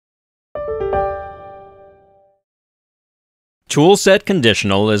Toolset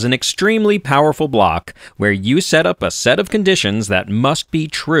Conditional is an extremely powerful block where you set up a set of conditions that must be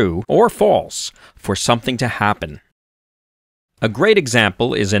true or false for something to happen. A great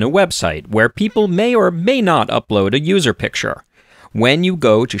example is in a website where people may or may not upload a user picture. When you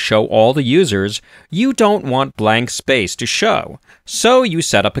go to show all the users, you don't want blank space to show, so you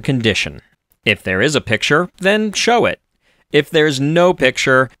set up a condition. If there is a picture, then show it. If there's no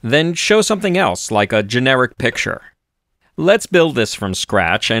picture, then show something else like a generic picture. Let's build this from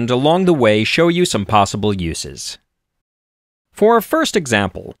scratch and along the way show you some possible uses. For our first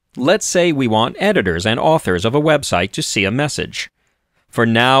example, let's say we want editors and authors of a website to see a message. For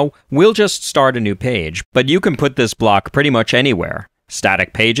now, we'll just start a new page, but you can put this block pretty much anywhere.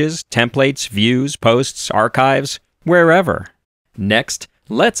 Static pages, templates, views, posts, archives, wherever. Next,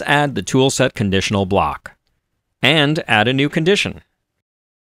 let's add the Toolset Conditional block. And add a new condition.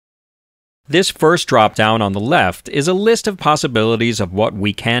 This first drop-down on the left is a list of possibilities of what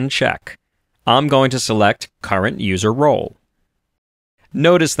we can check. I'm going to select Current User Role.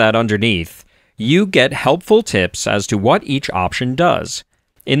 Notice that underneath, you get helpful tips as to what each option does.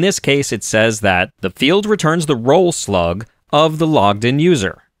 In this case, it says that the field returns the role slug of the logged-in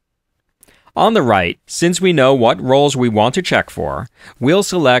user. On the right, since we know what roles we want to check for, we'll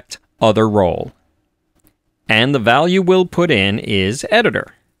select Other Role. And the value we'll put in is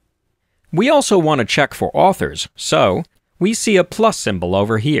Editor. We also want to check for authors, so we see a plus symbol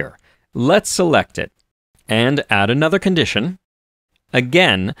over here. Let's select it and add another condition.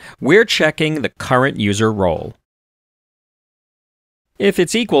 Again, we're checking the current user role. If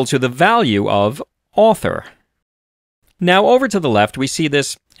it's equal to the value of author. Now over to the left, we see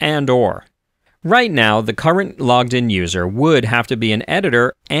this and/or. Right now, the current logged-in user would have to be an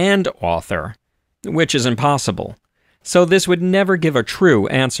editor and author, which is impossible. So this would never give a true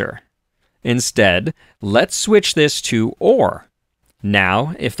answer. Instead, let's switch this to or.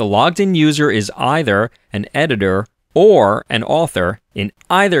 Now, if the logged-in user is either an editor or an author, in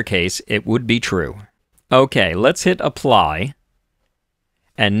either case, it would be true. Okay, let's hit apply.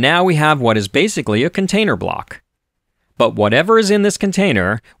 And now we have what is basically a container block. But whatever is in this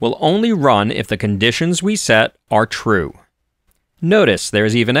container will only run if the conditions we set are true. Notice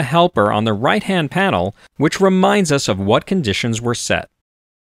there's even a helper on the right-hand panel which reminds us of what conditions were set.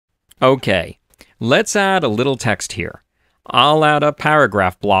 Okay, let's add a little text here. I'll add a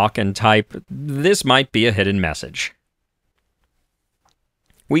paragraph block and type, "This might be a hidden message."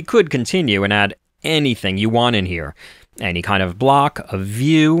 We could continue and add anything you want in here. Any kind of block, a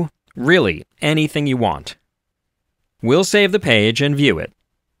view, really anything you want. We'll save the page and view it.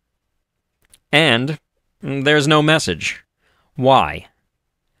 And there's no message. Why?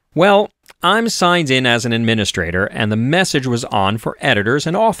 Well, I'm signed in as an administrator and the message was on for editors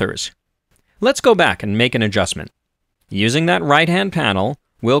and authors. Let's go back and make an adjustment. Using that right-hand panel,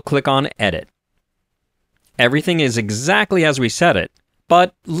 we'll click on Edit. Everything is exactly as we set it,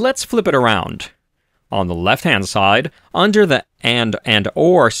 but let's flip it around. On the left-hand side, under the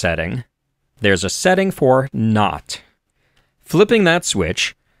and/or setting, there's a setting for not. Flipping that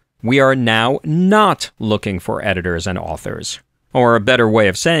switch, we are now not looking for editors and authors. Or a better way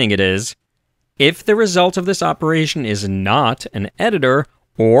of saying it is, if the result of this operation is not an editor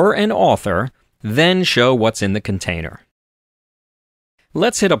or an author, then show what's in the container.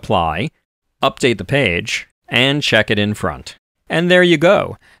 Let's hit apply, update the page, and check it in front. And there you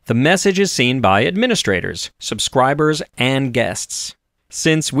go. The message is seen by administrators, subscribers, and guests,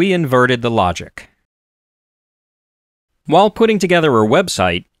 since we inverted the logic. While putting together a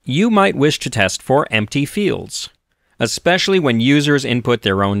website, you might wish to test for empty fields, especially when users input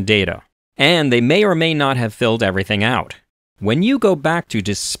their own data, and they may or may not have filled everything out. When you go back to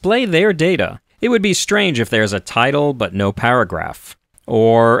display their data, it would be strange if there's a title but no paragraph,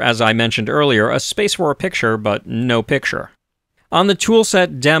 or, as I mentioned earlier, a space for a picture but no picture. On the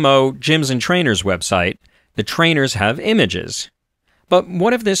Toolset Demo Gyms and Trainers website, the trainers have images. But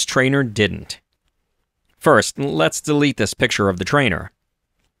what if this trainer didn't? First, let's delete this picture of the trainer.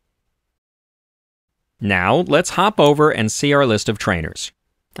 Now, let's hop over and see our list of trainers.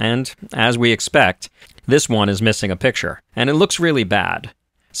 And, as we expect, this one is missing a picture, and it looks really bad.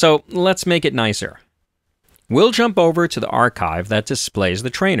 So, let's make it nicer. We'll jump over to the archive that displays the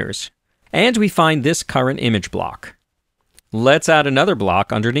trainers, and we find this current image block. Let's add another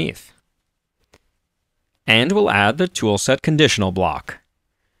block underneath. And we'll add the Toolset Conditional block.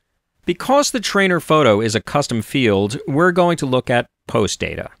 Because the trainer photo is a custom field, we're going to look at post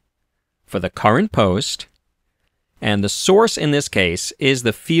data for the current post, and the source in this case is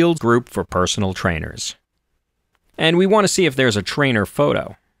the field group for personal trainers. And we want to see if there's a trainer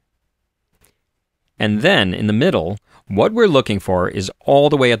photo. And then, in the middle, What we're looking for is all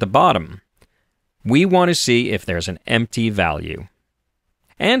the way at the bottom. We want to see if there's an empty value.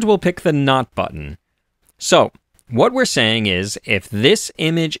 And we'll pick the Not button. So, what we're saying is, if this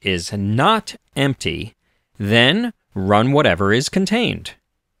image is not empty, then run whatever is contained.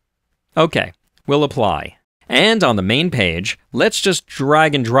 Okay, we'll apply. And on the main page, let's just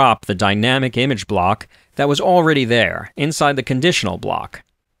drag and drop the dynamic image block that was already there inside the conditional block.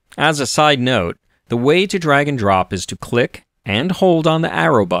 As a side note, the way to drag and drop is to click and hold on the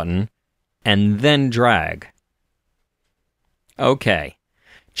arrow button and then drag. Okay,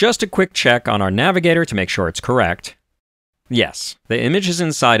 just a quick check on our navigator to make sure it's correct. Yes, the image is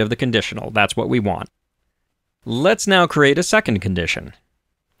inside of the conditional. That's what we want. Let's now create a second condition.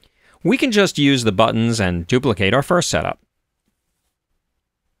 We can just use the buttons and duplicate our first setup.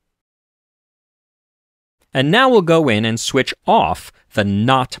 And now we'll go in and switch off the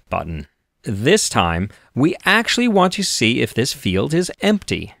Not button. This time, we actually want to see if this field is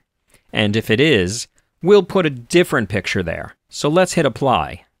empty. And if it is, we'll put a different picture there. So let's hit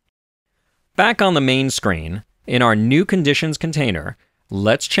Apply. Back on the main screen, in our new conditions container,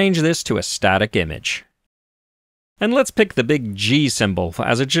 let's change this to a static image. And let's pick the big G symbol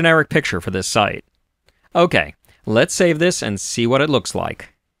as a generic picture for this site. Okay, let's save this and see what it looks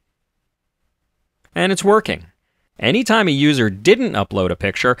like. And it's working. Anytime a user didn't upload a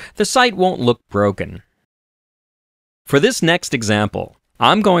picture, the site won't look broken. For this next example,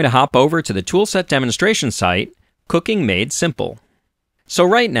 I'm going to hop over to the Toolset demonstration site, Cooking Made Simple. So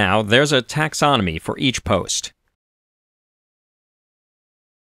right now, there's a taxonomy for each post.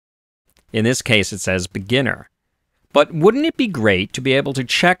 In this case, it says Beginner. But wouldn't it be great to be able to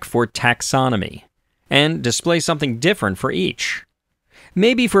check for taxonomy and display something different for each?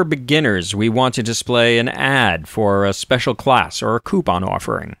 Maybe for beginners, we want to display an ad for a special class or a coupon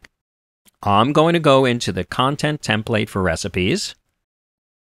offering. I'm going to go into the content template for recipes.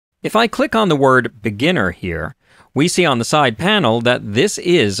 If I click on the word beginner here, we see on the side panel that this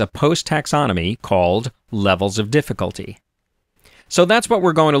is a post taxonomy called levels of difficulty. So that's what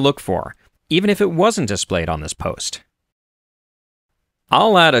we're going to look for, even if it wasn't displayed on this post.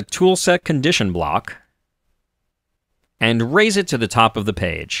 I'll add a Toolset Condition block and raise it to the top of the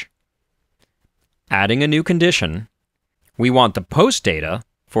page. Adding a new condition, we want the post data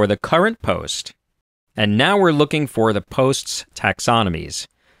for the current post, and now we're looking for the post's taxonomies.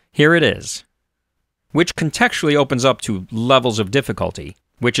 Here it is, which contextually opens up to levels of difficulty,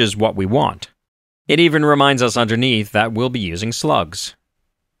 which is what we want. It even reminds us underneath that we'll be using slugs.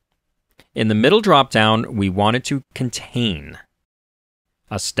 In the middle dropdown, we want it to contain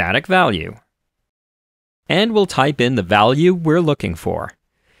a static value. And we'll type in the value we're looking for.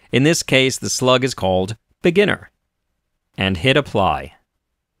 In this case, the slug is called Beginner. And hit Apply.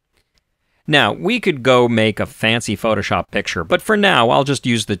 Now, we could go make a fancy Photoshop picture, but for now, I'll just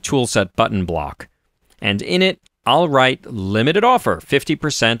use the Toolset button block. And in it, I'll write Limited Offer,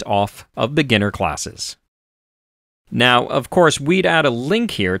 50% off of beginner classes. Now, of course, we'd add a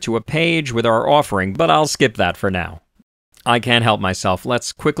link here to a page with our offering, but I'll skip that for now. I can't help myself.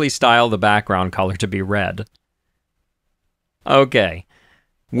 Let's quickly style the background color to be red. Okay,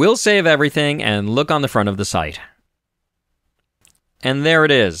 we'll save everything and look on the front of the site. And there it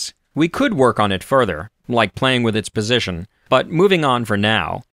is. We could work on it further, like playing with its position, but moving on for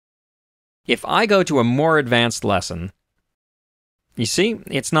now. If I go to a more advanced lesson, you see,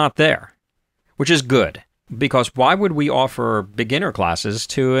 it's not there, which is good, because why would we offer beginner classes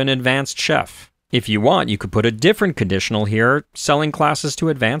to an advanced chef? If you want, you could put a different conditional here, selling classes to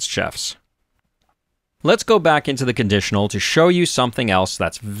advanced chefs. Let's go back into the conditional to show you something else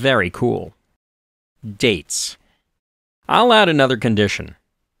that's very cool. Dates. I'll add another condition.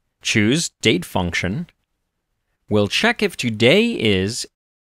 Choose Date function. We'll check if today is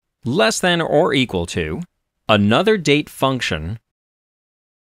less than or equal to another date function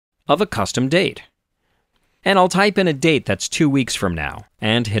of a custom date. And I'll type in a date that's 2 weeks from now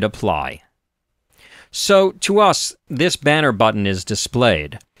and hit Apply. So to us, this banner button is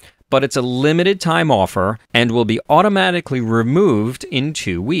displayed, but it's a limited time offer and will be automatically removed in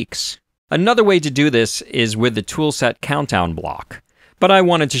 2 weeks. Another way to do this is with the Toolset countdown block, but I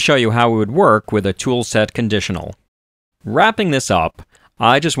wanted to show you how it would work with a Toolset Conditional. Wrapping this up,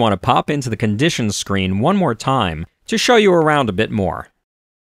 I just want to pop into the conditions screen one more time to show you around a bit more.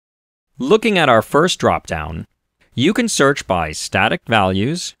 Looking at our first dropdown, you can search by static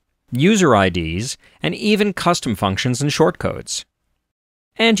values, user IDs, and even custom functions and shortcodes.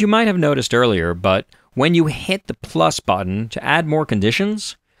 And you might have noticed earlier, but when you hit the plus button to add more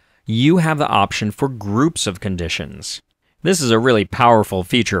conditions, you have the option for groups of conditions. This is a really powerful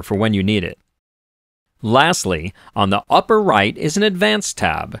feature for when you need it. Lastly, on the upper right is an Advanced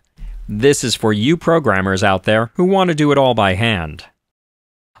tab. This is for you programmers out there who want to do it all by hand.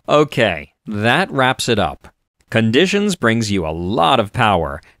 Okay, that wraps it up. Conditions brings you a lot of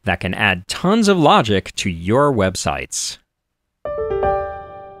power that can add tons of logic to your websites.